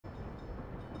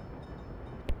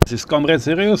This is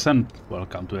comrade-Sirius and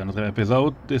welcome to another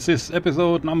episode. This is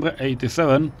episode number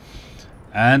 87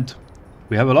 and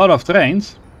we have a lot of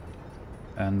trains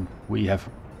and we have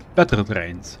better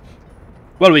trains.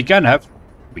 Well, we can have,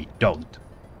 we don't.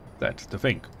 That's the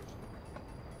thing.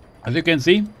 As you can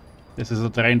see, this is a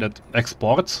train that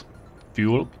exports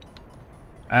fuel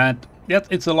and yet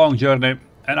it's a long journey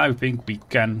and I think we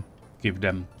can give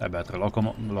them a better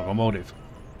locomotive.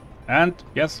 And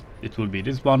yes, it will be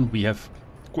this one. We have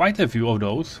quite a few of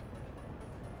those.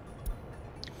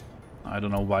 I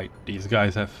don't know why these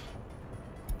guys have...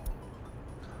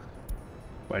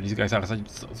 Why these guys are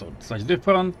such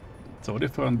different, so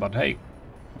different, but hey,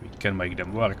 we can make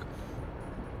them work.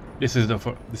 This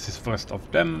is first of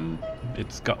them.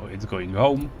 It's going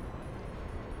home.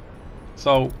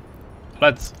 So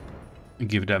let's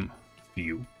give them a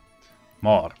few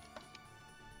more.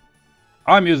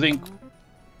 I'm using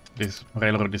this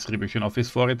railroad distribution office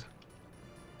for it.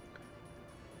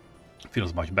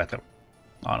 Feels much better,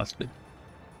 honestly.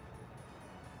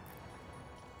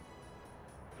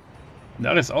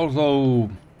 There is also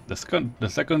the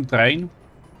second train, you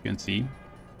can see.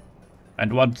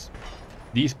 And once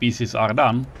these pieces are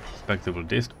done, respectively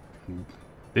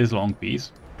this long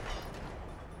piece,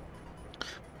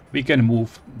 we can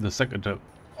move the second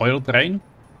oil train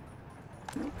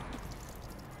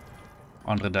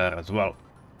under there as well.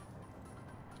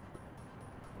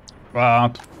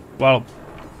 But, well,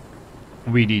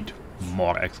 we need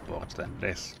more exports than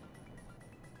this.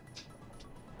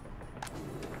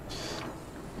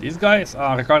 These guys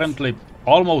are currently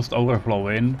almost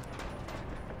overflowing.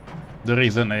 The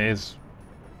reason is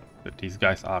that these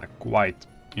guys are quite,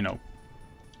 you know,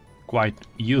 quite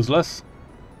useless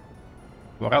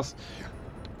for us.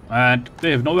 And they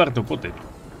have nowhere to put it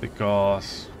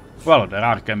because, well, there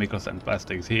are chemicals and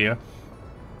plastics here.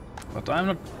 But I'm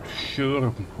not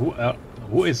sure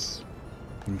who is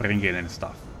bringing in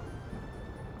stuff.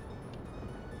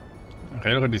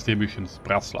 Railroad distributions,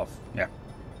 Praslav. Yeah,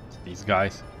 it's these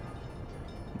guys.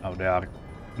 Now they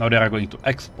are going to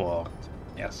export.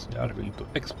 Yes, they are going to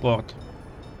export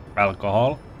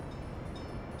alcohol,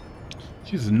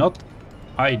 which is not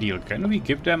ideal. Can we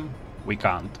give them? We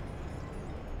can't.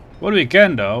 What we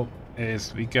can though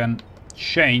is we can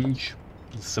change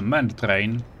the cement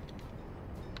train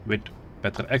with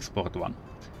better export one.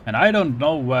 And I don't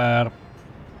know where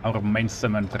our main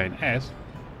cement train is.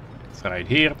 It's right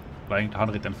here, length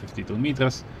 152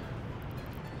 meters.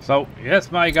 So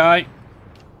yes, my guy,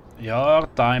 your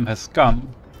time has come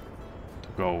to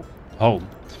go home.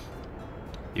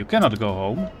 You cannot go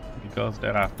home because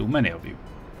there are too many of you.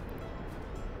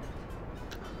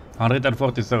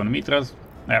 147 meters.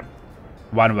 Yeah,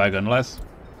 one wagon less.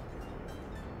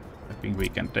 I think we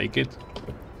can take it.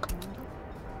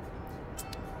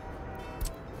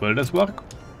 Will this work?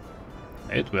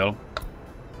 It will.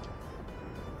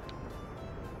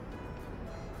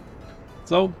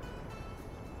 So,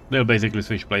 they'll basically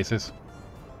switch places.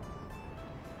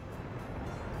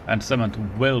 And cement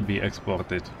will be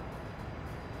exported.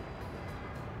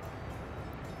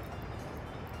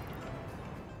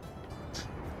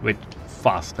 With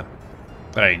faster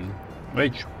train,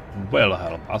 which will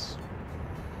help us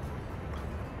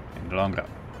in the long run.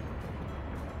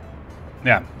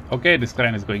 Yeah, okay, this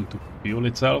train is going to fuel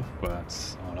itself, but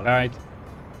that's alright.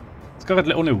 It's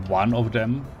currently only one of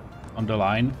them on the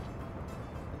line.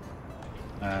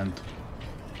 And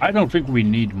I don't think we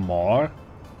need more.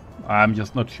 I'm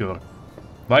just not sure.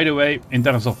 By the way, in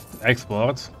terms of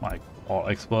exports, like all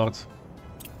exports,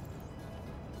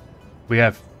 we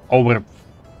have over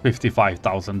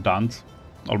 55,000 tons,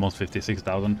 almost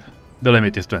 56,000. The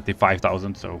limit is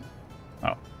 25,000, so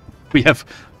we have...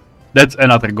 That's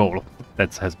another goal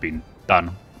that has been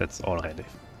done. That's already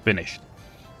finished.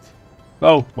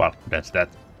 So, well, that's that.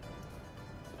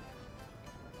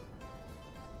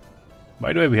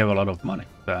 By the way, we have a lot of money.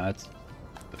 That's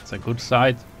a good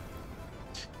side.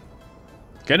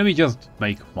 Can we just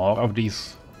make more of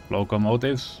these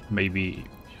locomotives? Maybe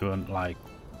even like,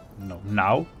 no,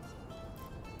 now?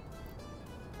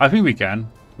 I think we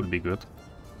can. Would be good.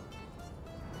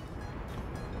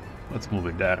 Let's move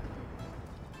it there.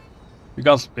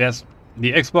 Because, yes,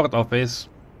 the export office,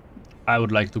 I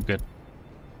would like to get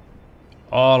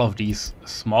all of these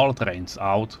small trains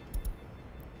out.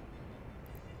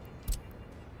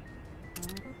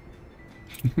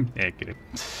 Okay.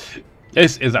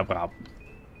 This is a problem.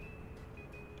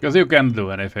 Because you can't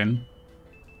do anything.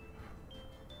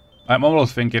 I'm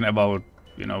almost thinking about,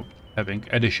 you know, having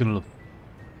additional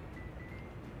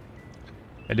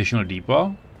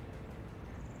depot.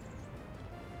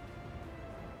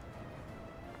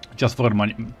 just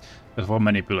for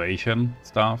manipulation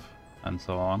stuff and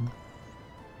so on.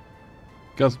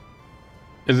 Because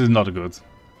this is not good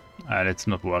and it's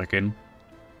not working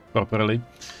properly.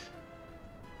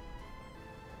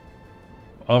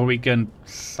 Or we can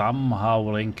somehow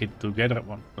link it together.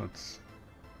 Well, that's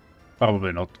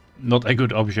probably not a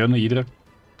good option either.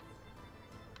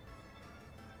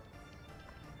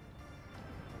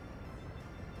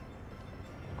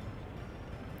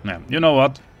 Yeah, you know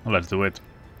what? Let's do it.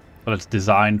 Let's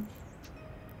design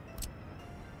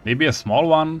maybe a small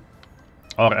one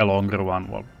or a longer one.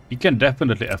 Well, we can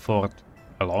definitely afford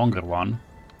a longer one.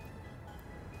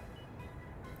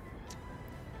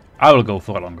 I will go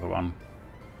for a longer one.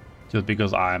 Just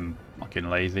because I'm fucking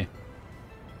lazy.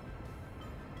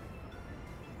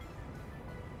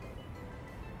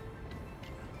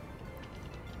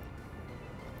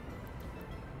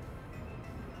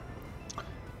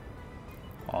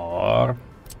 Or...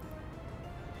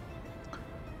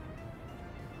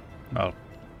 well,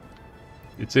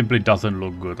 it simply doesn't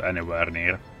look good anywhere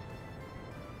near.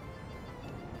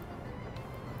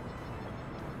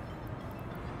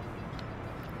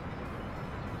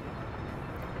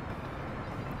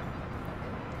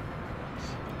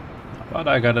 But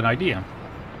I got an idea.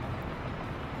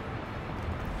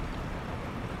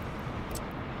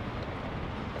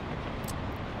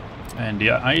 And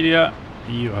the idea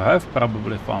you have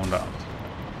probably found out.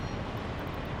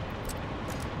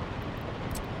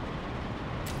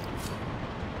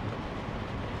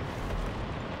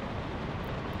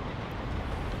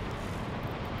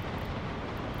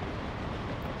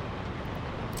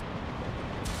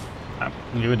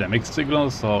 Give it a mixed signal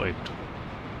so it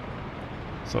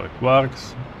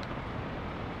works.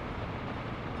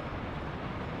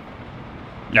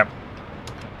 Yep,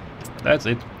 that's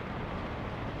it.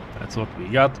 That's what we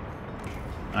got.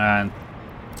 And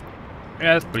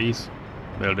yes, please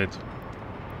build it.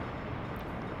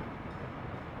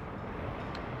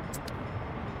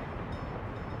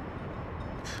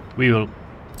 We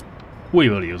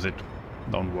will use it.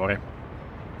 Don't worry.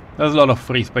 There's a lot of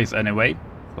free space anyway,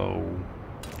 so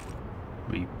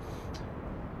we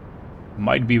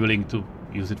might be willing to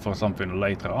use it for something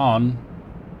later on.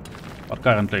 But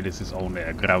currently this is only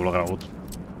a gravel road.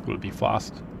 It will be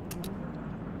fast.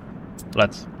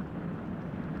 Let's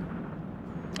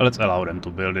allow them to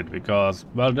build it, because,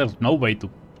 well, there's no way to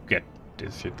get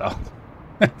this shit out.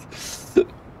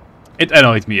 It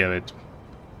annoys me a bit.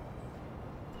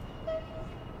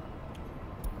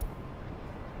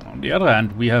 On the other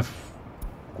hand, we have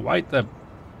quite a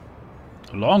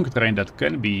long train that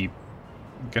can be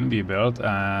built,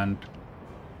 and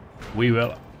we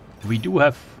do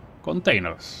have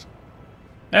containers.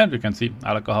 And you can see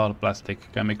alcohol,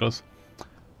 plastic, chemicals.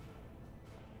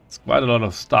 It's quite a lot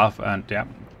of stuff, and yeah,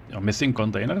 you're missing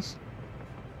containers.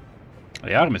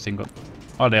 They are missing.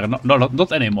 Oh, they are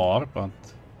not anymore, but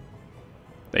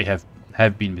they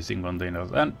have been missing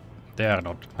containers, and they are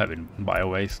not having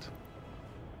bio-waste.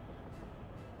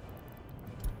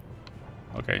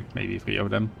 Okay, maybe 3 of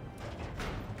them.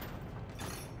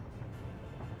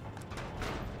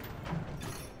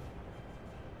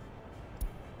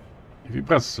 If you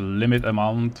press limit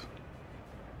amount,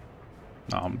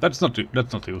 no, that's not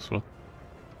useful.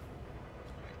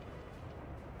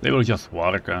 They will just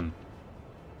work, and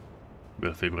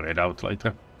we'll figure it out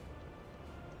later.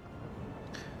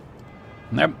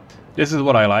 Yep, this is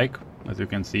what I like. As you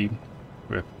can see,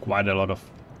 we have quite a lot of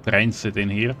trains sitting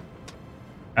here,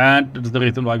 and that's the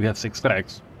reason why we have 6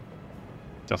 tracks.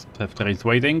 Just have trains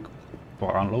waiting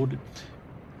for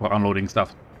unloading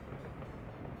stuff.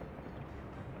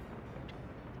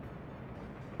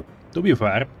 To be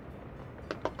fair,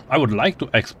 I would like to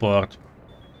export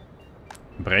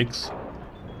bricks.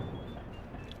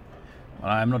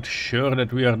 I'm not sure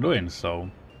that we are doing so.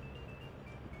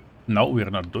 No, we're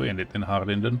not doing it in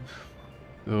Harlingen.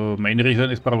 The main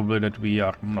reason is probably that we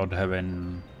are not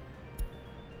having...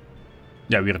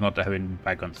 yeah, we're not having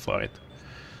wagons for it.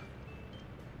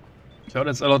 So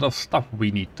that's a lot of stuff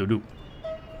we need to do.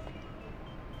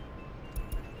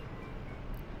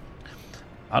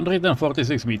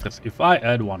 146 meters. If I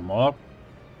add one more,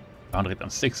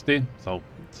 160, so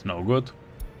it's no good.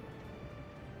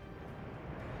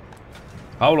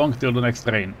 How long till the next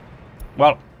train?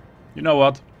 Well, you know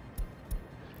what?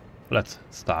 Let's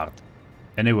start.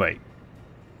 Anyway.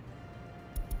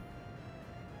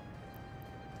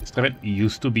 This train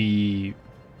used to be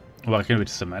working with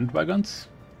cement wagons.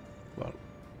 Well.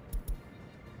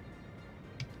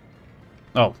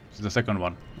 Oh, it's the second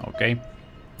one. Okay.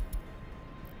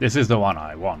 This is the one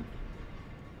I want.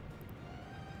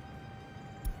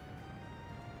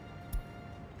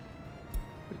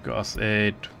 Because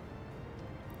it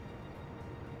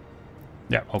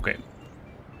Yeah, okay.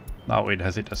 Now it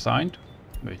has it assigned,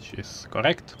 which is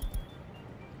correct.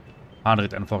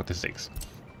 146.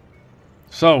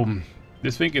 So,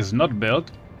 this thing is not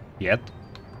built yet.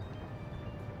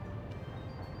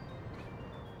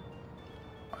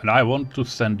 And I want to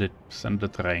send the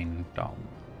train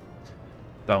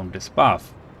down this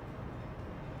path.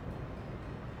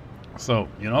 So,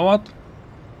 you know what?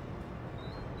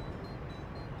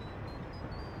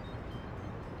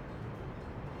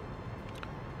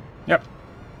 Yep.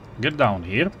 Get down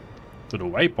here to the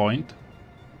waypoint.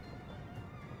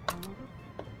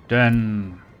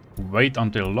 Then wait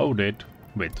until loaded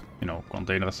with, you know,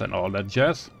 containers and all that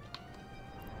jazz.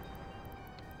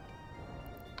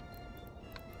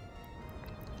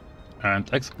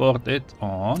 And export it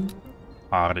on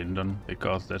Arlington,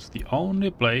 because that's the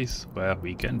only place where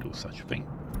we can do such thing.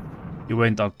 You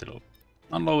wait until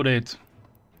unload it,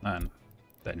 and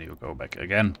then you go back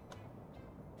again.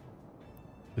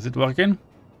 Is it working?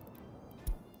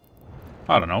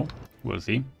 I don't know. We'll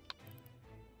see.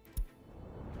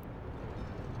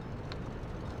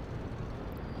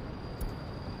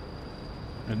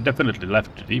 It definitely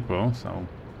left the depot, so...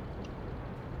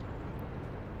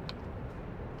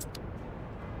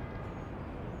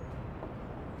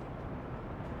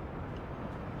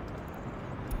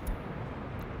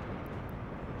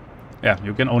 Yeah,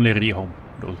 you can only rehome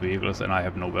those vehicles and I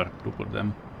have nowhere to put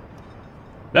them.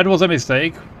 That was a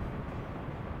mistake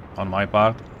on my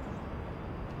part.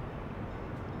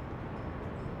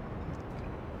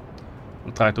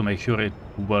 We'll try to make sure it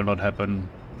will not happen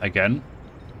again.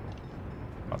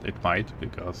 But it might,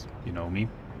 because you know me.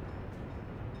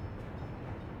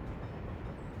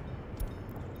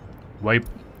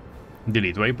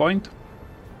 Delete waypoint.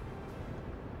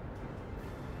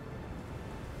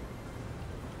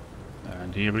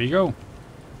 And here we go.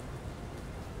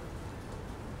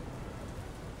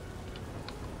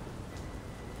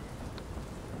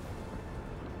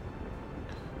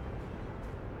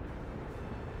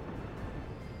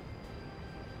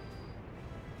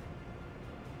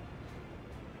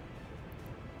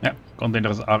 Yeah,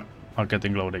 containers are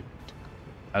getting loaded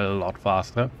a lot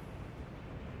faster.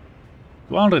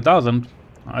 200,000,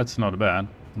 that's not bad.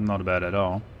 Not bad at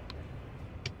all.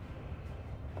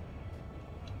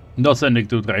 Not sending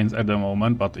 2 trains at the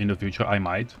moment, but in the future I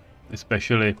might.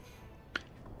 Especially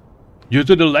due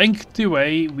to the lengthy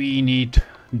way we need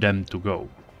them to go.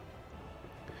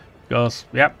 Because,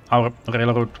 yeah, our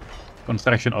railroad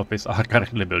construction office are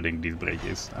currently building these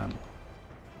bridges. And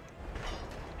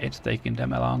it's taking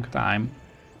them a long time.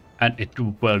 And it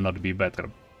will not be better.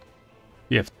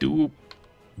 We have 2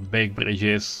 big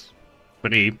bridges.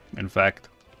 3, in fact.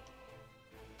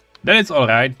 Then it's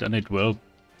alright, then it will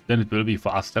be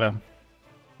faster.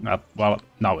 Well,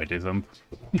 now it isn't.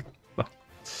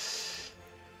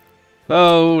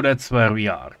 So that's where we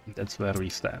are. That's where we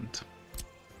stand.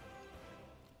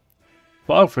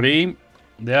 For free,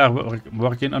 they are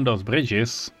working on those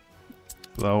bridges.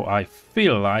 So I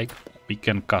feel like we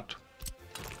can cut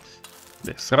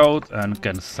this road and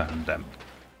can send them.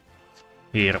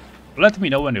 Here, let me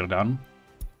know when you're done.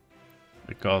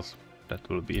 Because that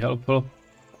will be helpful.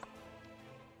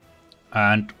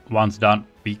 And once done,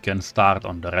 we can start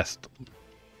on the rest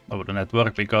of the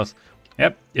network, because,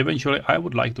 yep, eventually I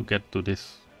would like to get to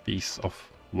this piece of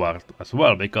work as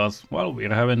well, because, well,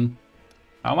 we're having,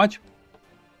 how much?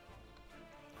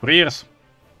 3 years.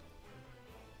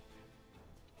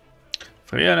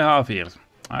 3.5 years.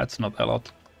 That's not a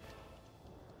lot.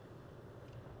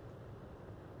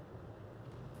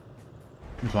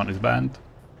 This one is banned.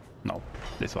 No,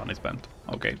 this one is banned.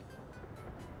 Okay.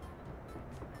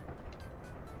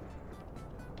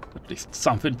 At least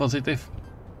something positive.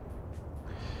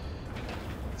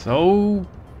 So,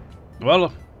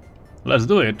 well, let's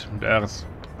do it. There's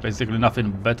basically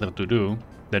nothing better to do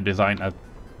than design a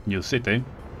new city.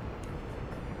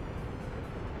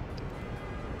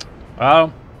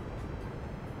 Well,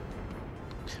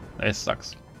 this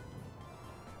sucks.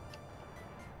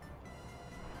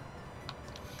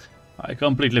 I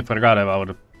completely forgot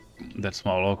about that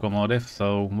small locomotive,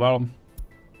 so, well,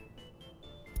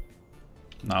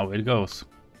 now it goes.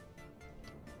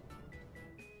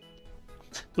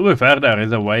 To be fair, there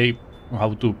is a way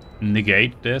how to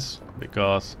negate this,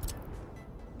 because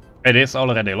it is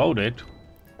already loaded.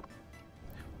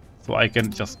 So I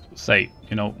can just say,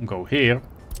 you know, go here,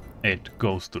 it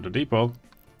goes to the depot,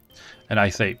 and I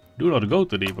say, do not go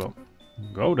to depot.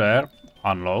 Go there,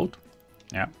 unload,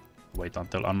 yeah, wait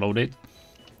until unloaded,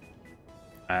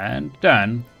 and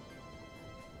then,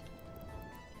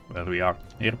 where we are,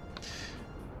 here.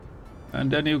 And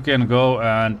then you can go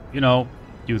and, you know,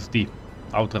 use the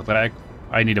outer track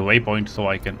I need a waypoint so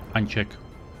I can uncheck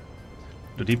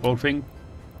the depot thing.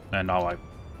 And now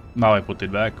I put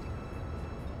it back.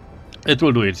 It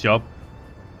will do its job.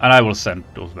 And I will send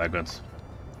those wagons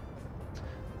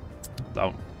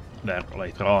down there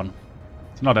later on.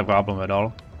 It's not a problem at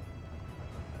all.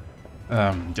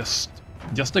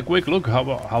 Just a quick look. How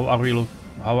are we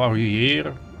How are we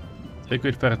here?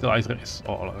 Liquid fertilizer is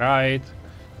all right.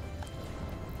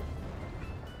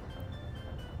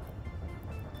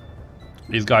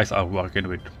 These guys are working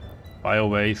with bio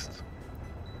waste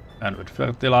and with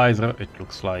fertilizer. It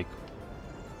looks like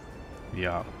we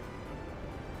are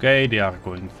okay. They are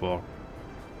going for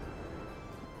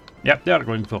they are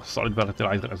going for solid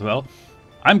fertilizer as well.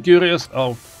 I'm curious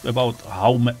about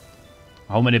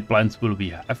how many plants will we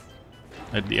have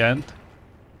at the end.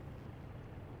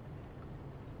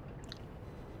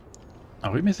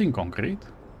 Are we missing concrete?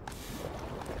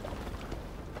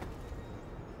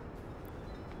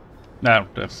 No,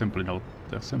 there's simply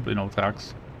no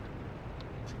trucks.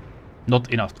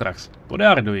 Not enough trucks. What they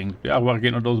are doing? They are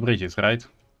working on those bridges, right?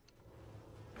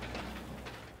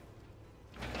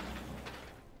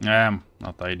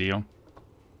 Not ideal.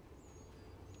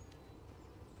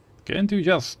 Can't you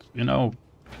just, you know,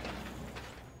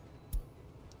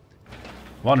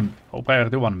 one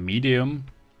priority, one medium?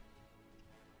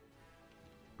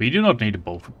 We do not need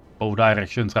both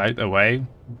directions right away.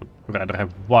 We'd rather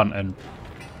have one and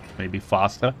maybe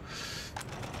faster.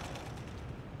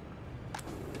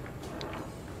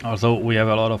 Also, we have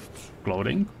a lot of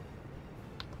clothing.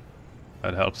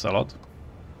 That helps a lot.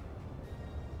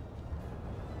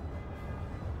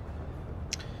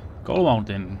 Coal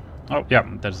Mountain. Oh yeah,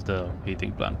 that's the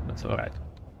heating plant. That's alright.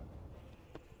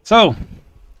 So,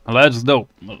 let's go.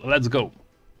 Let's go.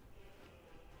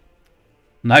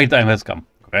 Nighttime has come.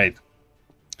 Great.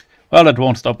 Well, that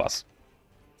won't stop us.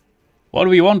 What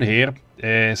we want here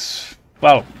is,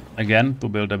 well, again, to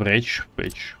build a bridge,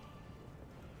 which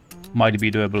might be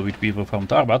doable with people from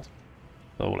Tarbat.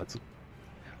 So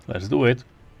let's do it.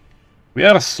 We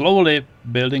are slowly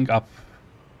building up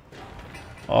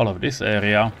all of this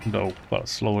area, though, well,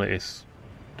 slowly is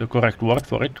the correct word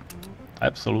for it.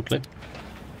 Absolutely.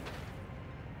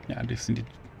 Yeah, this indeed,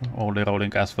 all the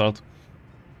rolling asphalt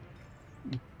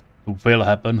will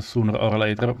happen sooner or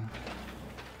later.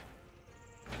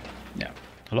 Yeah,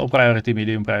 low priority,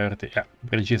 medium priority. Yeah,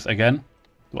 bridges again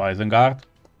to Isengard.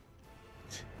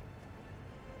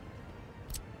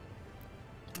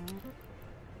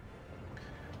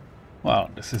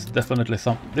 Well, this is definitely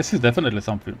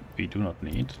something we do not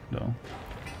need, though.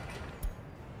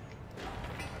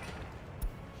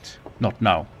 Not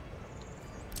now.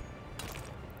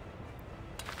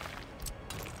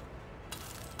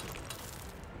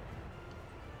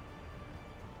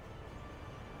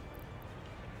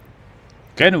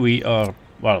 Can we,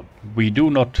 well, we do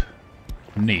not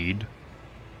need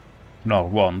nor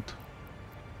want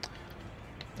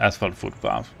asphalt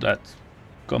footpaths. That's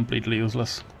completely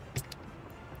useless.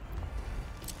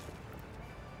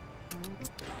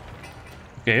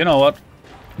 Okay, you know what?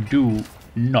 Do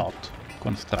not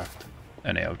construct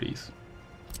any of these.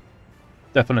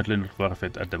 Definitely not worth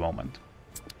it at the moment.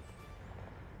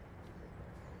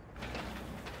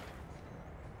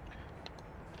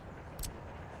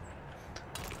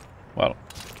 Well,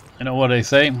 you know what they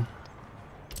say?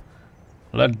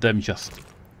 Let them just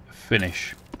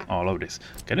finish all of this.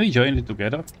 Can we join it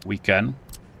together? We can.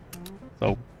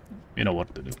 So, you know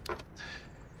what to do.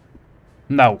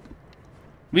 Now,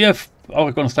 we have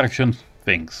our construction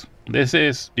things. This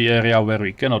is the area where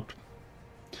we cannot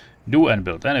do and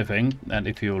build anything. And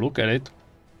if you look at it,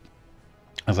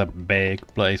 as a big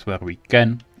place where we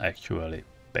can actually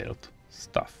build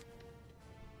stuff.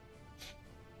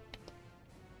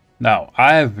 Now,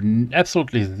 I have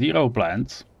absolutely zero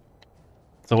plans,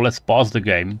 so let's pause the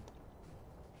game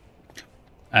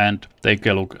and take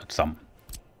a look at some,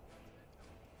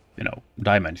 you know,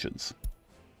 dimensions.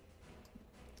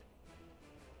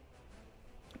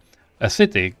 A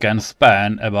city can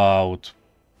span about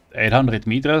 800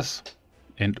 meters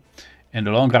in the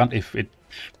long run if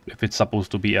it's supposed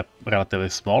to be a relatively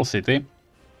small city.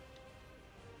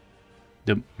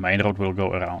 The main road will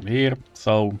go around here,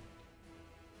 so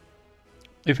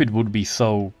if it would be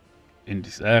so in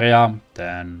this area,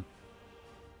 then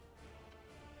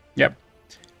yep,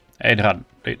 800,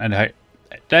 and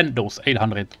then those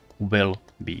 800 will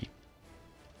be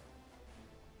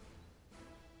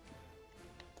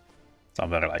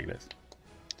somewhere like this.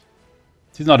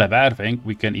 It's not a bad thing.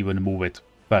 We can even move it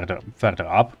further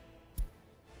up.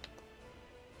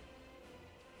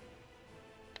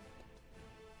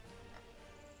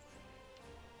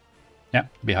 Yeah,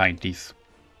 behind these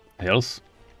hills.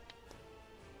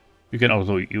 You can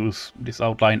also use this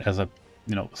outline as a,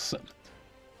 you know,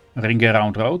 ring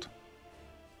around road.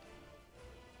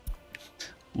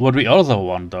 What we also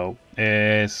want though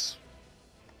is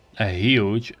a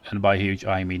huge, and by huge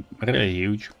I mean really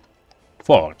huge,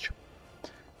 forge.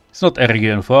 It's not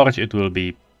EREGION forge, it will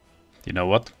be, you know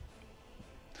what,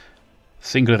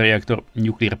 single reactor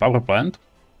nuclear power plant,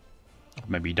 or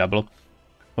maybe double.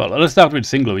 Well, let's start with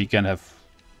single, we can have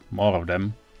more of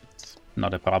them, it's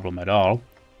not a problem at all.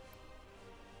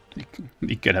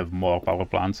 We can have more power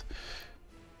plants.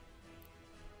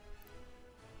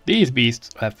 These beasts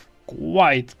have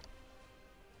quite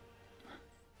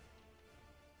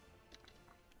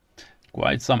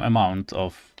some amount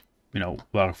of, you know,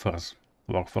 workforce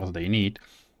they need.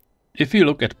 If you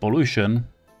look at pollution,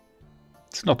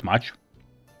 it's not much.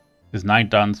 This is 9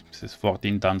 tons, this is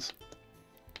 14 tons.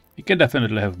 We can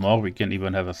definitely have more, we can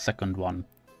even have a second one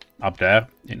up there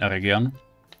in EREGION.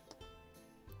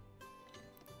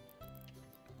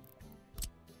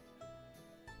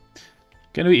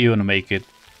 Can we even make it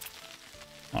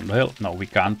on the hill? No, we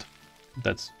can't.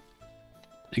 That's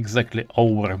exactly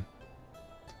over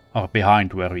or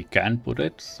behind where we can put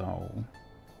it, so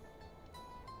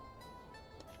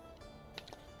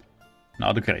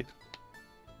not great.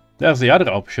 There's the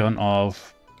other option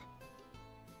of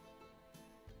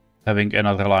having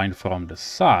another line from the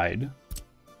side.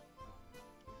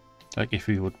 Like if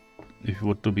we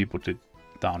would to be put it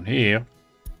down here.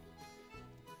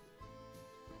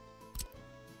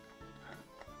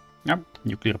 Yep,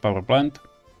 nuclear power plant.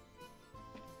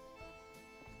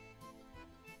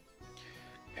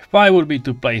 If I would be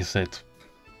to place it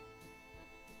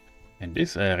in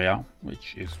this area,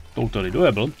 which is totally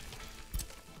doable,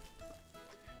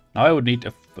 now I would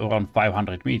need around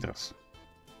 500 meters.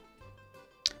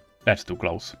 That's too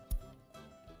close.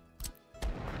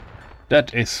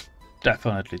 That is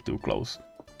definitely too close.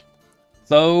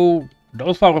 So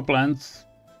those power plants,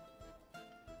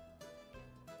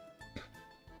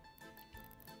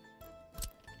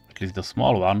 at least the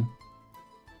small one,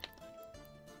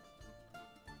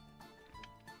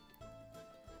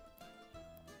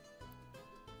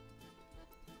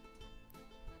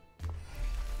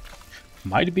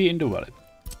 might be in the valley.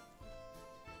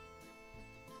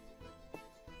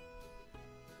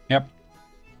 Yep.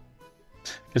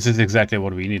 This is exactly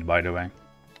what we need, by the way.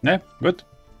 Yeah, good.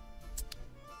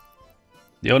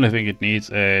 The only thing it needs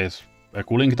is a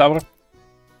cooling tower.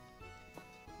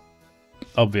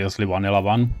 Obviously vanilla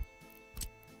one.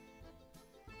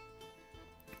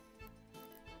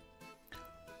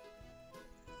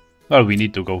 Well, we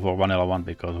need to go for vanilla one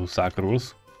because Husák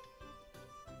rules.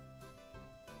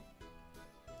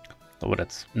 So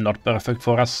that's not perfect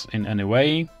for us in any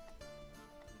way.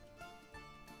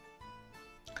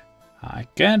 I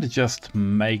can't just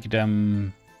make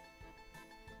them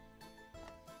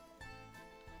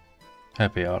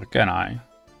happier, can I?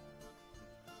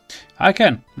 I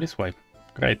can, this way.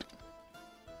 Great.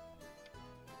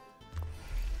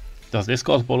 Does this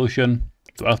cause pollution?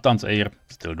 12 tons air,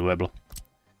 still doable.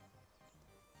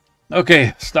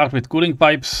 Okay, start with cooling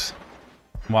pipes.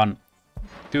 1,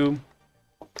 2.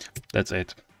 That's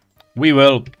it. We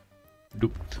will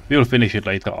finish it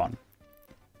later on.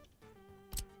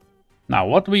 Now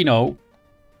what we know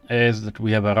is that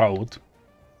we have a road.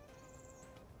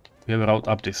 We have a road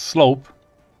up this slope.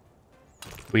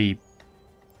 We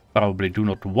probably do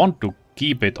not want to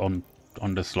keep it on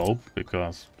the slope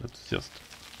because that's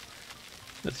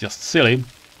just silly.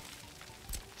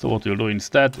 So what we'll do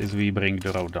instead is we bring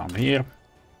the road down here.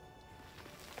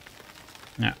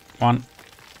 Yeah, 1,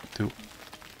 2,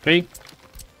 3.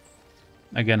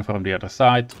 Again from the other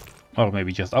side, or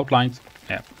maybe just outlines.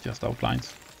 Yeah, just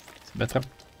outlines. It's better.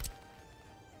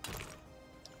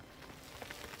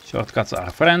 Shortcuts are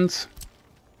friends.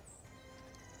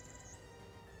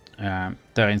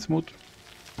 Terrain smooth.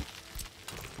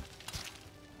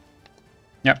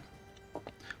 Yeah.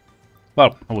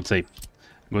 Well, I would say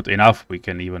good enough. We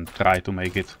can even try to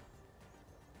make it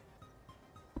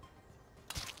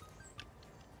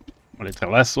a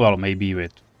little less. Well, maybe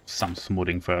with some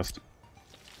smoothing first.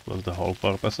 Was the whole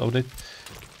purpose of it.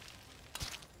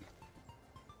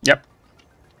 Yep.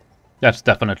 That's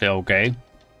definitely okay.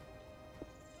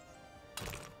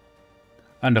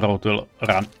 And the road will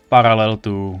run parallel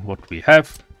to what we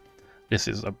have. This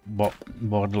is a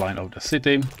borderline of the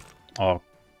city, or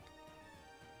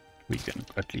we can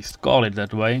at least call it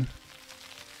that way.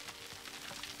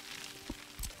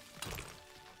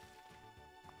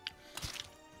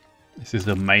 This is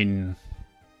the main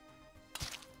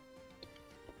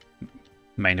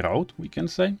road, we can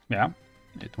say. Yeah,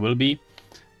 it will be.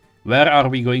 Where are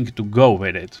we going to go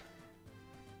with it?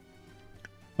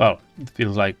 Well, it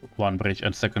feels like one bridge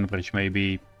and second bridge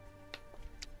maybe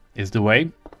is the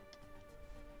way.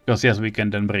 Because yes, we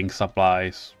can then bring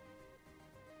supplies.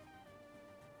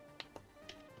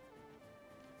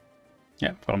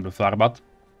 Yeah, from the Farbat.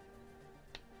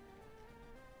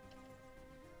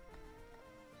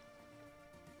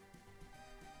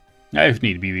 Yeah, if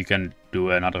need be, we can do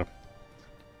another.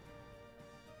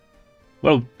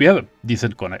 Well, we have a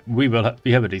decent we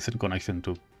have a decent connection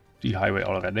to the highway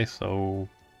already, so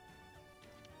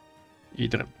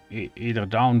either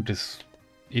down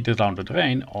the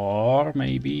drain, or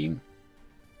maybe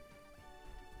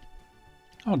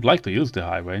I would like to use the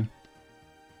highway.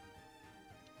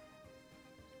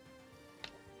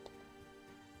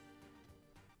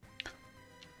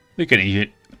 We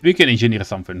can engineer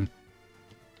something.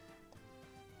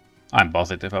 I'm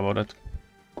positive about it.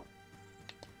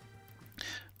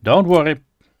 Don't worry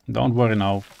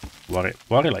now.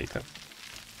 Worry later.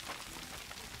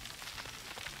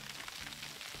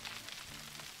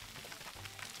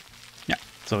 Yeah,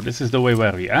 so this is the way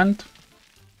where we end.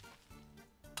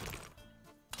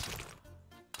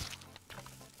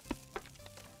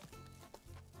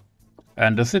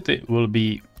 And the city will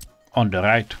be on the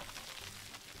right.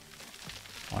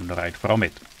 On the right from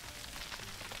it.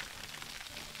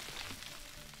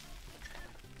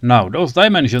 Now, those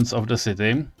dimensions of the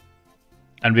city,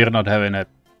 and we're not having a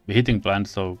heating plant,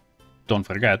 so don't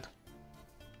forget.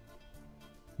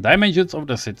 Dimensions of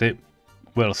the city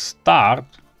will start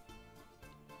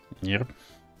here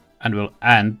and will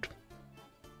end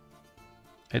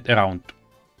at around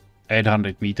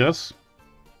 800 meters.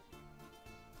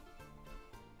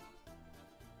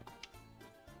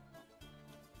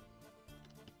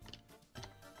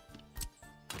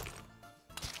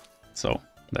 So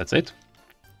that's it.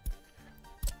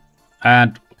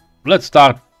 And let's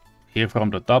start here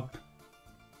from the top.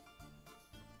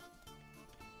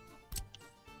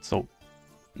 So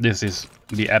this is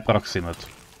the approximate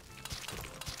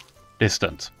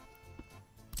distance.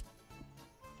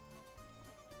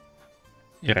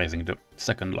 Erasing the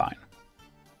second line.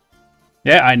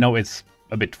 Yeah, I know it's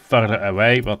a bit further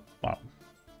away, but well,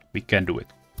 we can do it.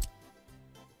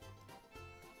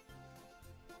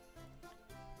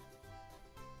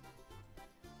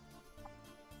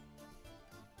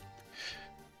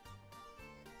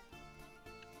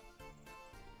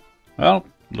 Well,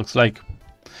 looks like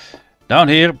down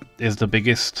here is the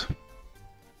biggest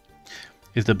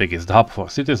hub for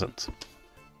citizens.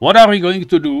 What are we going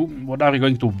to do? What are we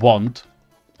going to want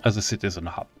as a citizen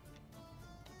hub?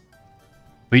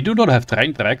 We do not have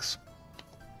train tracks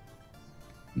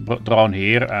drawn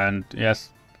here, and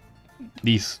yes,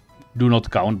 these do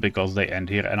not count because they end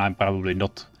here, and I'm probably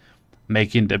not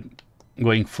making them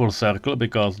going full circle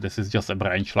because this is just a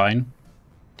branch line.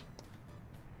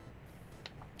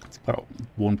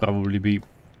 Won't probably be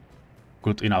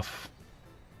good enough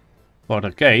for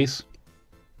the case.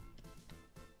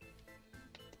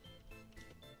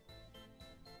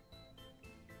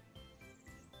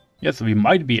 Yes, we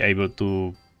might be able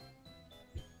to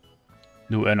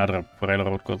do another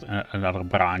railroad, another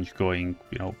branch going,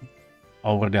 you know,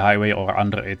 over the highway or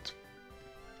under it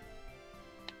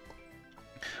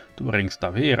to bring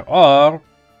stuff here. Or,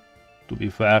 to be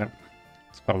fair,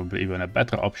 it's probably even a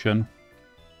better option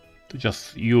to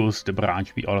just use the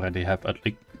branch we already have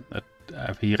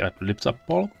here at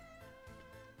Lipsapol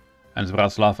and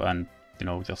Zbraslav, and you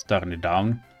know, just turn it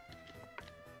down.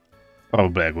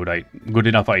 Probably a good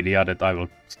enough idea that I will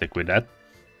stick with that.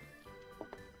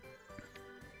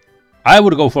 I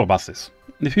would go for buses.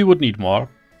 If we would need more,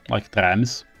 like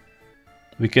trams,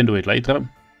 we can do it later,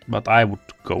 but I'm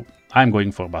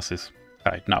going for buses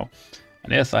right now.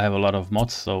 And yes, I have a lot of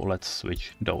mods, so let's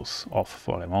switch those off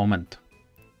for a moment.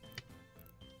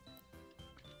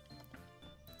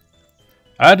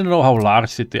 I don't know how large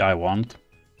city I want,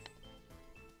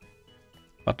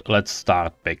 but let's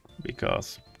start big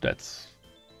because that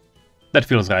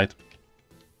feels right.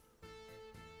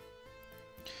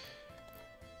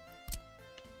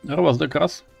 Where was the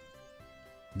cross?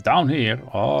 Down here,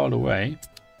 all the way.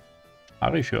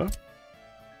 Are you sure?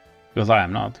 Because I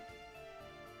am not.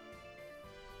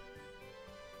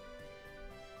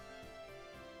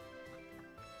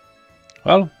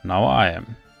 Well, now I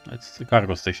am. It's the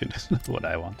cargo station, that's not what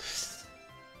I want.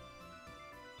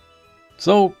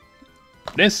 So,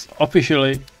 this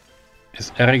officially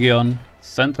is EREGION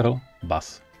Central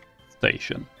Bus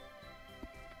Station.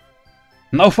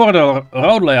 Now for the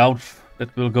road layout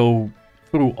that will go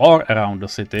through or around the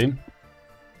city.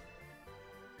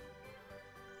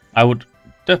 I would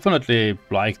definitely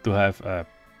like to have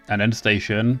an end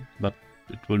station, but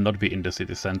it will not be in the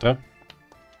city center.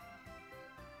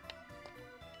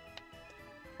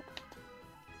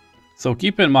 So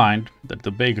keep in mind that the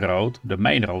big road, the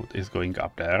main road, is going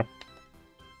up there.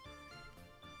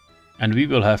 And we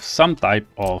will have some type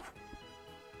of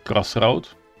crossroad.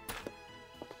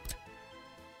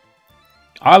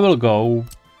 I will go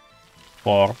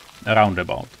for a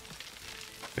roundabout,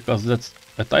 because that's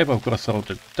a type of crossroad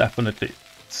that definitely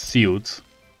suits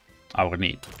our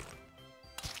need.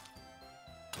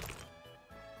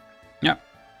 Yeah,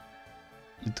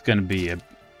 it can be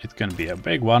a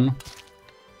big one.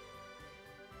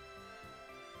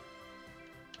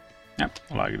 Yeah,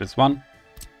 like this one.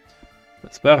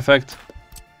 That's perfect.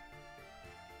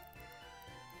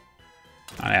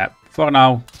 And yeah, for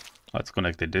now, let's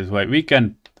connect it this way. We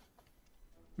can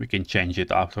change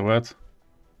it afterwards.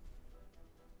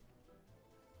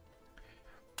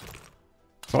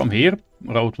 From here,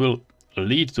 road will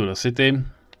lead to the city. You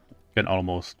can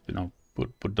almost, you know,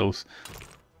 put those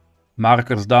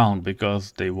markers down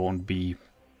because they won't be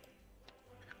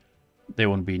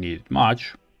needed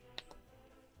much.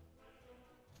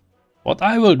 What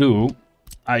I will do,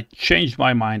 I changed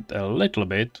my mind a little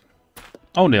bit,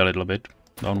 only a little bit,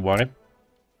 don't worry.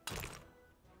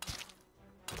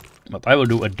 But I will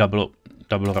do a double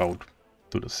road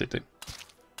to the city.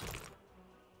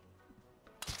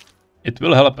 It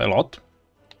will help a lot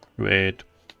with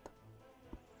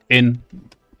in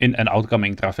and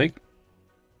outgoing traffic,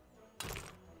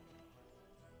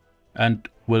 and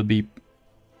will be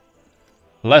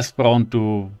less prone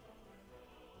to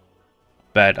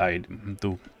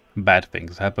bad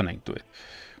things happening to it.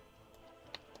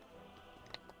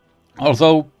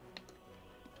 Also,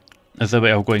 as a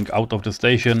way of going out of the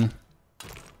station,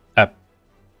 a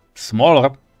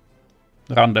smaller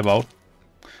roundabout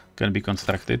can be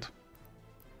constructed.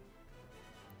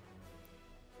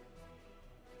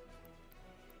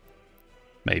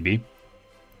 Maybe.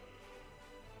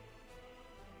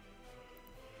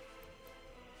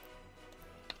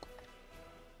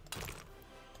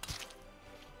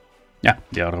 Yeah,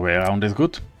 the other way around is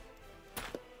good.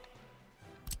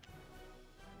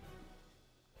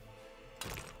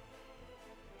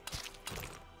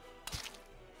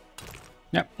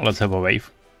 Yeah, let's have a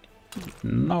wave.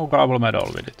 No problem at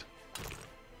all with it.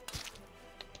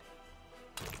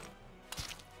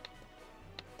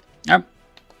 Yeah,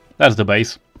 that's the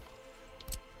base.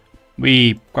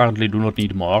 We currently do not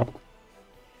need more,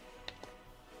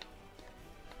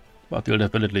 but we'll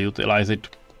definitely utilize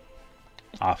it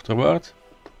afterwards.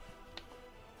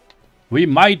 We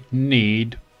might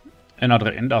need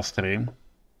another industry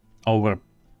over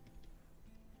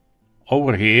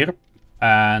here,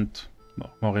 and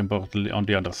more importantly on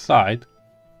the other side.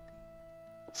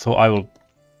 So I will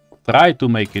try to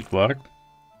make it work,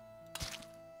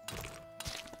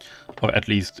 or at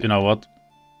least, you know what,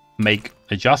 make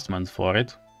adjustments for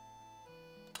it.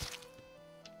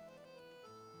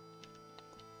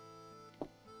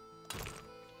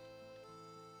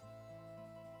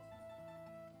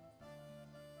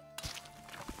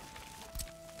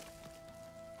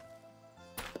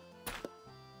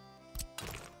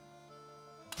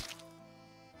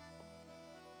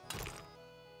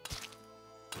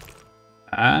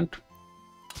 And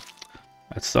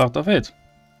let's start off it.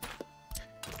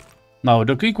 Now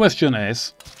the key question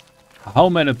is, how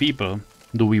many people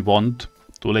do we want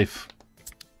to live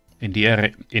in the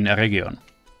EREGION?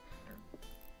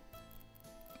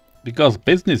 Because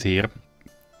business here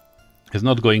is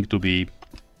not going to be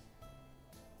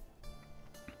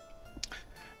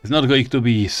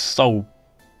so,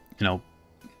 you know,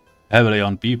 heavily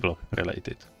on people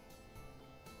related.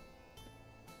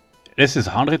 This is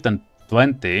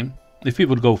 120. If we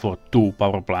would go for 2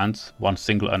 power plants, one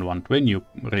single and one twin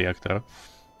reactor,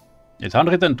 it's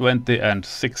 120 and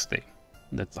 60.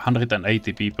 That's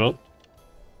 180 people.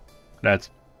 That's,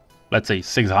 let's say,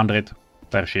 600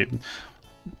 per ship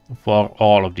for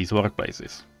all of these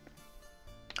workplaces.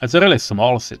 It's a really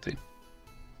small city.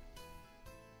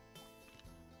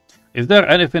 Is there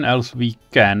anything else we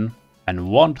can and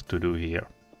want to do here?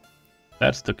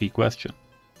 That's the key question.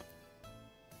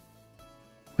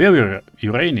 We have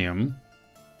uranium.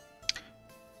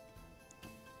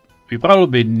 We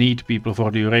probably need people for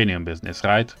the uranium business,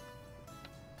 right?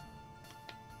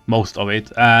 Most of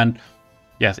it, and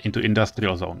yes, into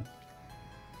industrial zone.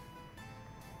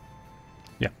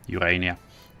 Yeah, uranium.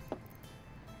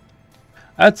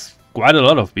 That's quite a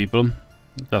lot of people.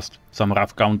 Just some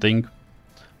rough counting.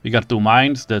 We got 2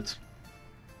 mines, that's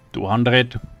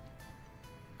 200.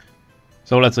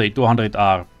 So let's say 200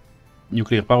 are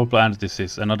nuclear power plants, this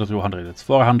is another 200, that's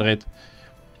 400.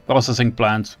 Processing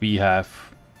plants, we have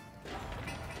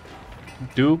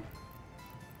 2.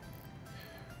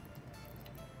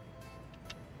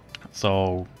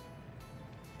 So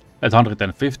That's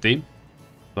 150.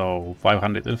 So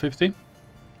 550.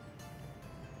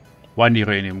 One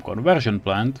uranium conversion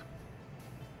plant.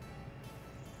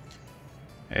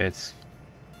 It's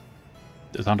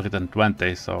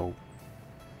 120, so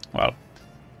well,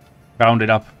 round it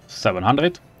up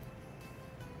 700.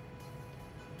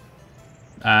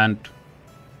 And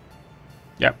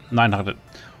yeah,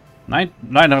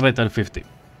 950.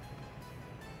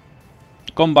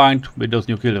 Combined with those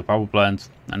nuclear power plants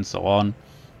and so on,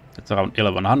 it's around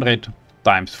 1100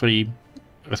 times 3,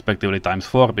 respectively times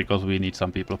 4, because we need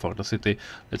some people for the city.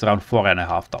 It's around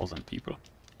 4,500 people.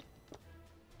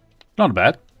 Not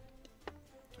bad,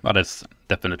 but it's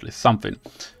definitely something.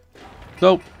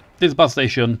 So this bus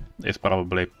station is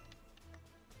probably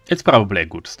a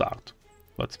good start.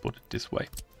 Let's put it this way.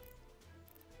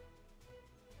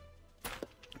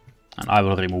 And I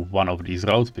will remove one of these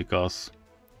roads because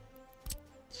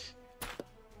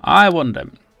I want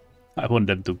them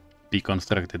to be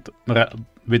constructed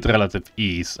with relative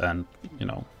ease and, you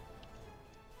know,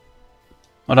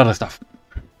 other stuff.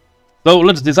 So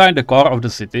let's design the core of the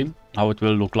city, how it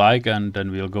will look like, and then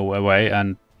we'll go away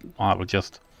and I will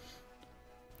just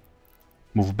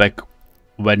move back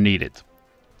when needed.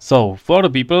 So for the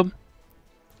people,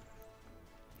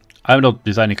 I'm not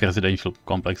designing residential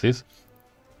complexes.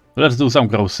 Let's do some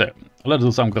grocery.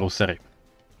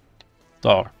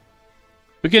 So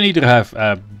we can either have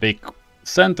a big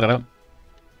center,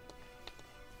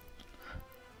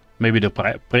 maybe the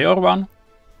prior one,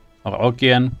 or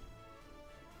Okian.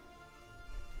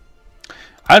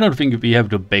 I don't think we have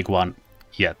the big one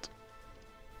yet.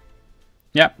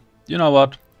 Yeah, you know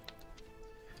what?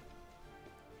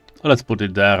 Let's put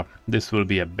it there. This will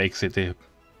be a big city.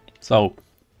 So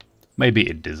maybe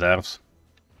it deserves.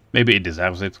 Maybe it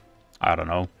deserves it. I don't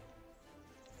know.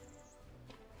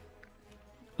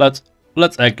 Let's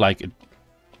act like it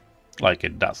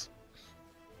does.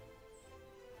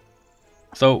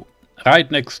 So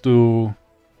right next to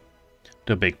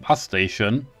the big bus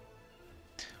station,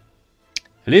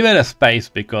 leave it a space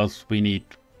because we need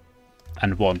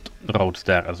and want roads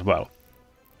there as well.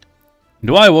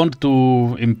 Do I want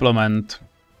to implement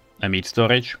a meat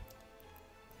storage?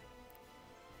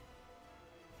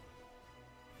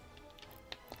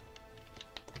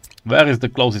 Where is the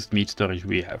closest meat storage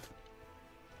we have?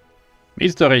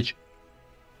 Meat storage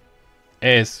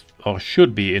is, or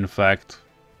should be in fact,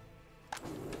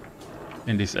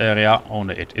 in this area,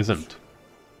 only it isn't.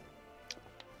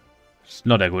 It's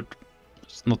not a good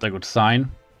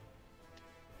sign.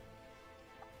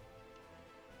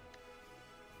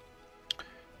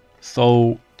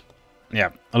 So yeah,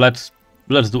 let's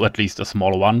do at least a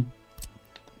small one.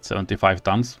 75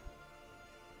 tons.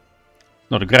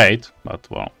 Not great, but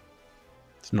well,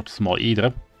 it's not small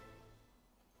either.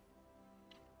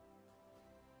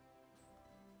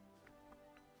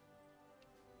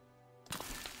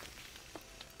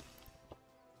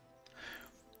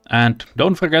 And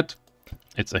don't forget,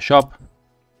 it's a shop,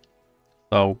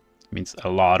 so it means a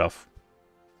lot of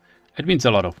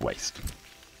waste.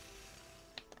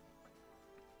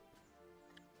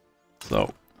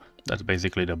 So that's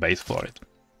basically the base for it.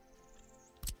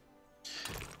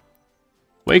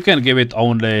 We can give it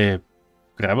only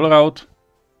gravel road.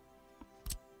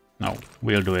 No,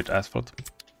 we'll do it asphalt.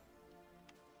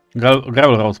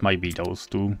 Gravel roads might be those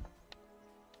two.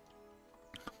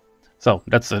 So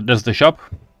that's the shop.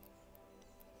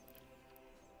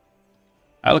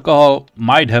 Alcohol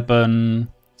might happen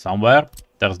somewhere.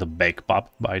 There's the bake pub,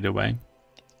 by the way.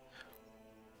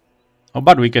 Oh,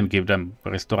 but we can give them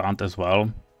a restaurant as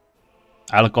well.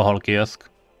 Alcohol kiosk.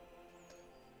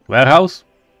 Warehouse.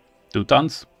 2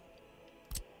 tons.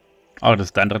 Or the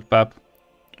standard pub.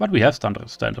 But we have standard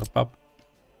pub.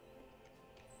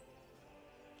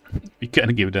 We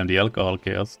can give them the alcohol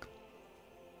kiosk.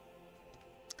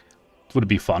 It would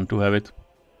be fun to have it.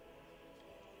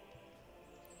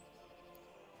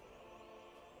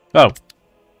 Well,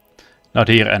 not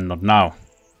here and not now.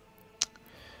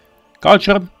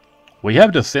 Culture. We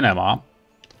have the cinema.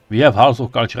 We have House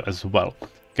of Culture as well.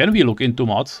 Can we look into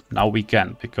mods? Now we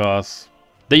can, because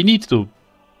they need to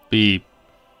be,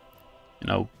 you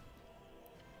know,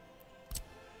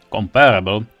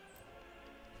 comparable.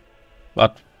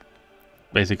 But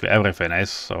basically everything is,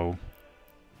 so.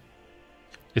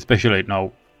 Especially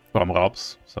now from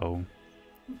Robs, so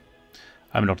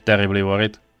I'm not terribly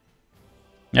worried.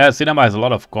 Yeah, cinema has a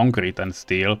lot of concrete and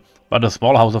steel, but the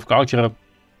small House of Culture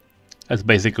is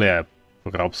basically a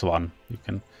Robs one. You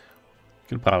can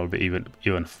probably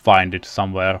even find it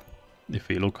somewhere if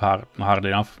you look hard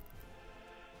enough,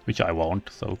 which I won't.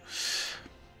 So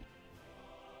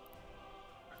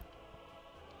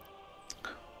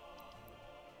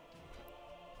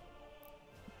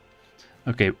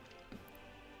Okay,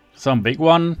 some big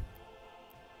one.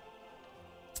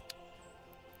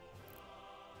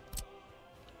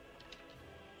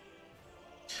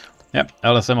 Yep,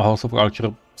 LSM House of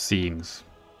Culture seems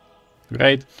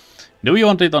great. Do we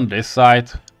want it on this side?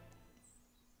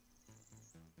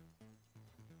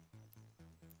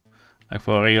 Like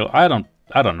for real, I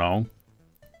don't know.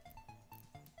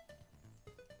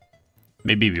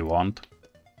 Maybe we won't.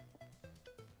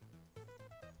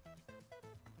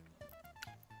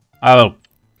 I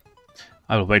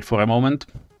will wait for a moment.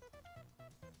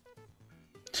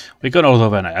 We can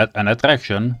also have an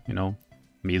attraction, you know,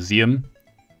 museum.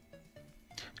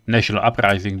 National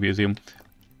Uprising Museum.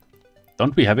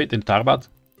 Don't we have it in Tarbat?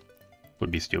 Would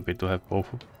be stupid to have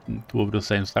two of the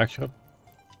same structure.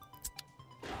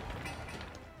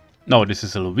 No, this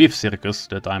is a Lviv circus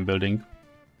that I'm building.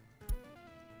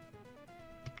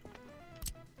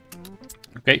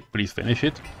 Okay, please finish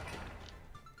it.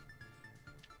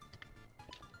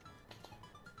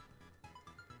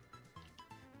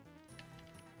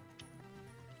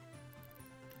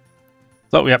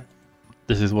 So, yeah,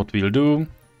 this is what we'll do.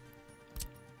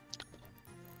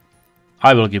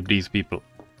 I will give these people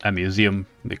a museum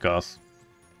because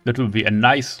that will be a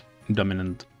nice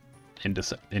dominant in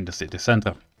the city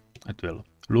center. It will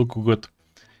look good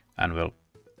and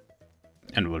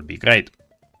will be great.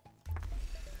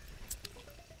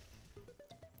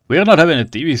 We are not having a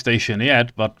TV station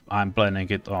yet, but I'm planning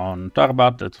it on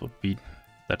Tarbat.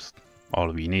 That's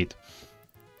all we need.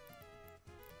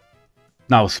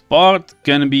 Now sport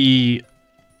can be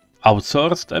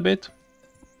outsourced a bit.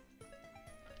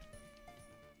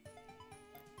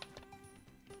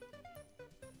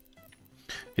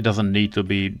 It doesn't need to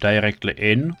be directly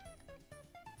in.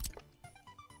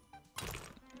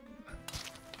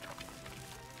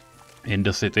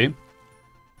 The city.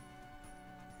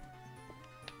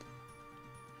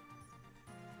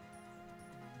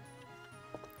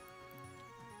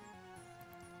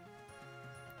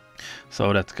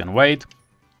 So that can wait.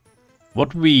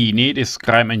 What we need is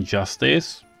crime and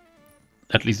justice.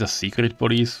 At least the secret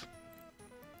police.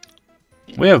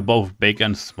 We have both big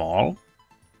and small.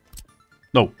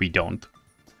 No, we don't.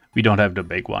 We don't have the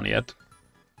big one yet.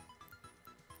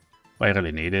 I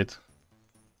really need it.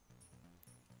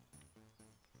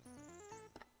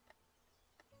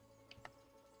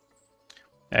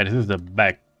 Yeah, this is the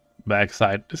back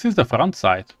side. This is the front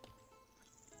side.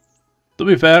 To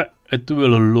be fair, it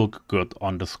will look good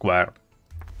on the square.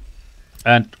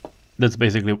 And that's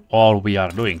basically all we are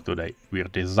doing today. We're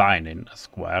designing a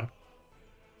square.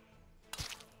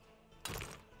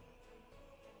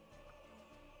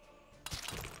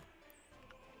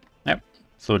 Yep,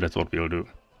 so that's what we'll do.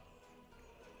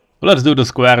 Let's do the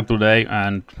square today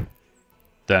and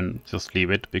then just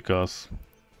leave it because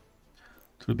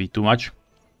it will be too much.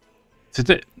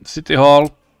 City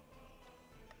Hall.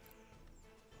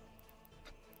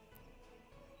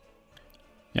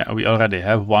 Yeah, we already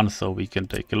have one, so we can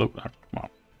take a look. Well,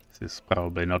 this is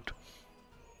probably not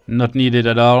needed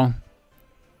at all.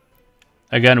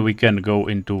 Again, we can go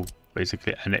into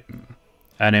basically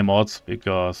any mods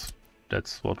because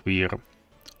that's what we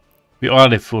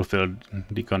already fulfilled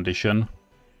the condition.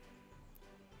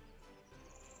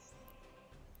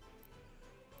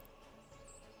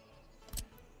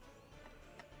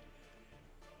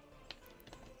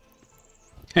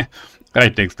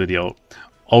 Right next to the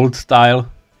old style.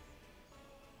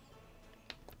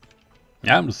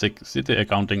 Yeah, the city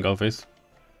accounting office.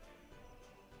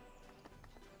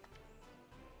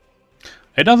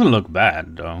 It doesn't look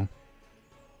bad though.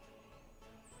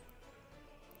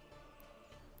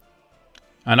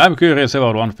 And I'm curious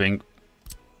about one thing.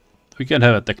 We can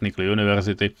have a technical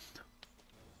university.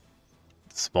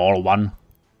 Small one.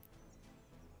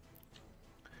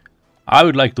 I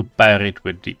would like to pair it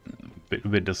with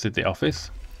the city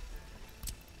office.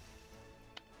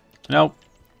 You know,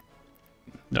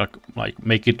 like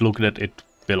make it look that it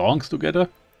belongs together.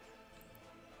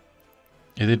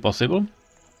 Is it possible?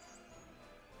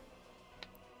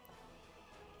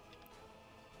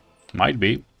 Might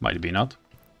be not.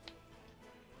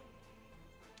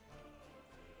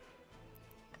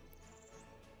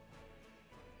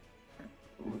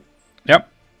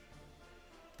 Yep.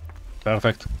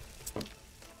 Perfect.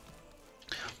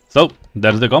 So,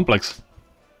 that's the complex.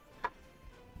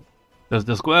 That's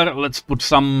the square. Let's put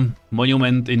some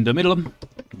monument in the middle,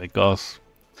 because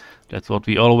that's what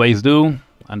we always do,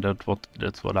 and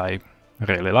that's what I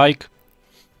really like.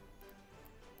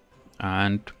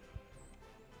 And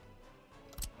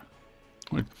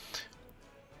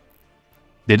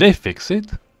did they fix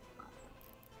it?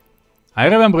 I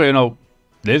remember, you know,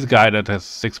 this guy that has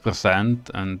 6%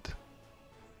 and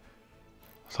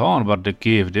on, but the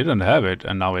Kiev didn't have it,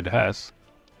 and now it has.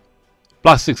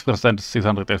 Plus 6%,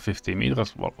 650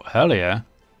 meters. Well, hell yeah.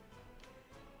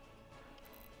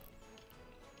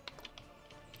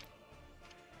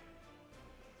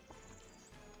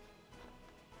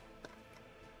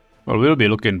 Well, we'll be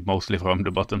looking mostly from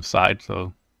the bottom side,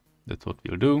 so that's what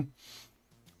we'll do.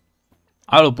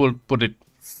 I'll put it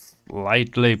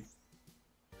slightly,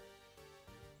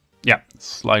 yeah,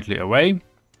 slightly away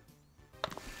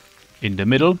in the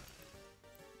middle,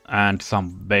 and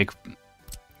some bake.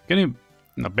 Can you?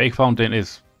 The bake fountain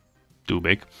is too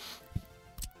big.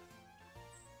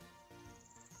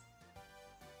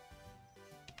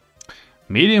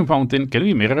 Medium fountain, can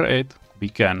we mirror it? We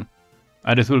can.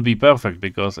 And this will be perfect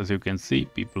because, as you can see,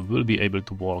 people will be able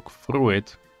to walk through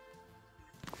it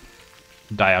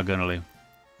diagonally,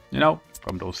 you know,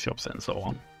 from those shops and so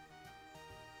on.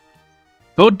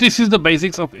 So this is the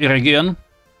basics of EREGION.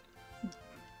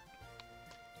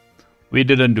 We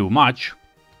didn't do much,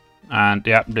 and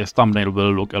yeah, this thumbnail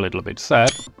will look a little bit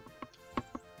sad.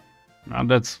 And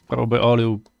that's probably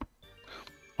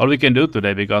all we can do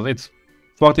today, because it's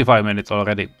 45 minutes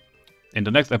already. In the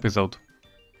next episode,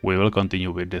 we will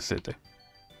continue with this city.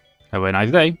 Have a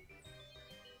nice day.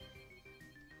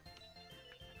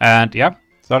 And yeah,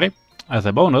 sorry, as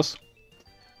a bonus,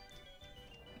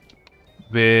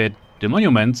 with the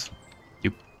monuments,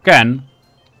 you can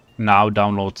now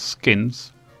download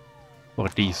skins for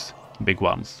these big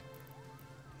ones.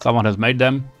 Someone has made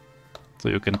them, so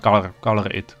you can color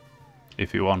it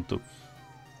if you want to.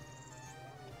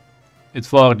 It's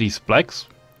for these plaques,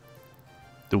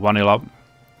 the vanilla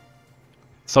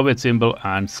Soviet symbol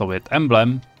and Soviet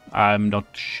emblem. I'm not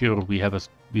sure we have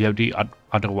the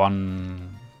other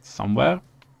one somewhere.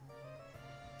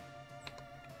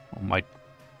 Or might,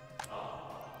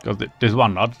 because this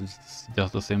one not, it's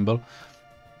just a symbol.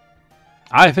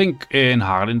 I think in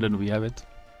Harlingen we have it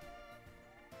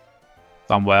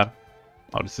somewhere.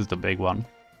 Oh, this is the big one.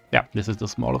 Yeah, this is the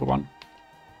smaller one.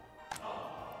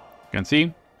 You can see.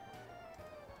 You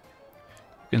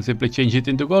can simply change it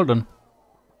into golden.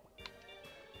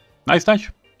 Nice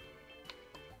touch.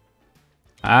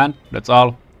 And that's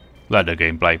all. Let the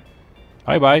game play.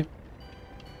 Bye bye.